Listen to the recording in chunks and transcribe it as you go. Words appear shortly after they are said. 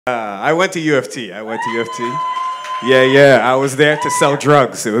I went to U of T. I went to U of T. Yeah. I was there to sell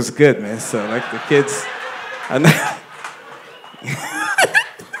drugs. It was good, man. So like the kids. And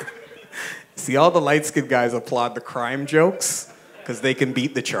see, all the light-skinned guys applaud the crime jokes because they can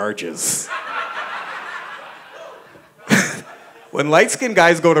beat the charges. When light-skinned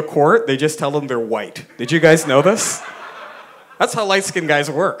guys go to court, they just tell them they're white. Did you guys know this? That's how light-skinned guys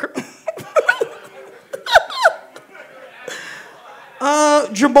work.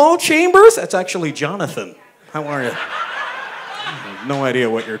 Jamal Chambers? That's actually Jonathan. How are you? I have no idea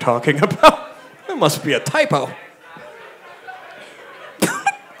what you're talking about. That must be a typo.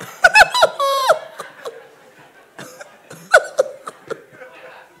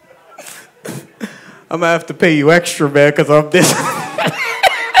 I'm gonna have to pay you extra, man, because I'm this.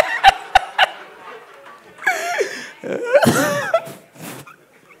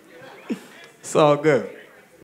 It's all good.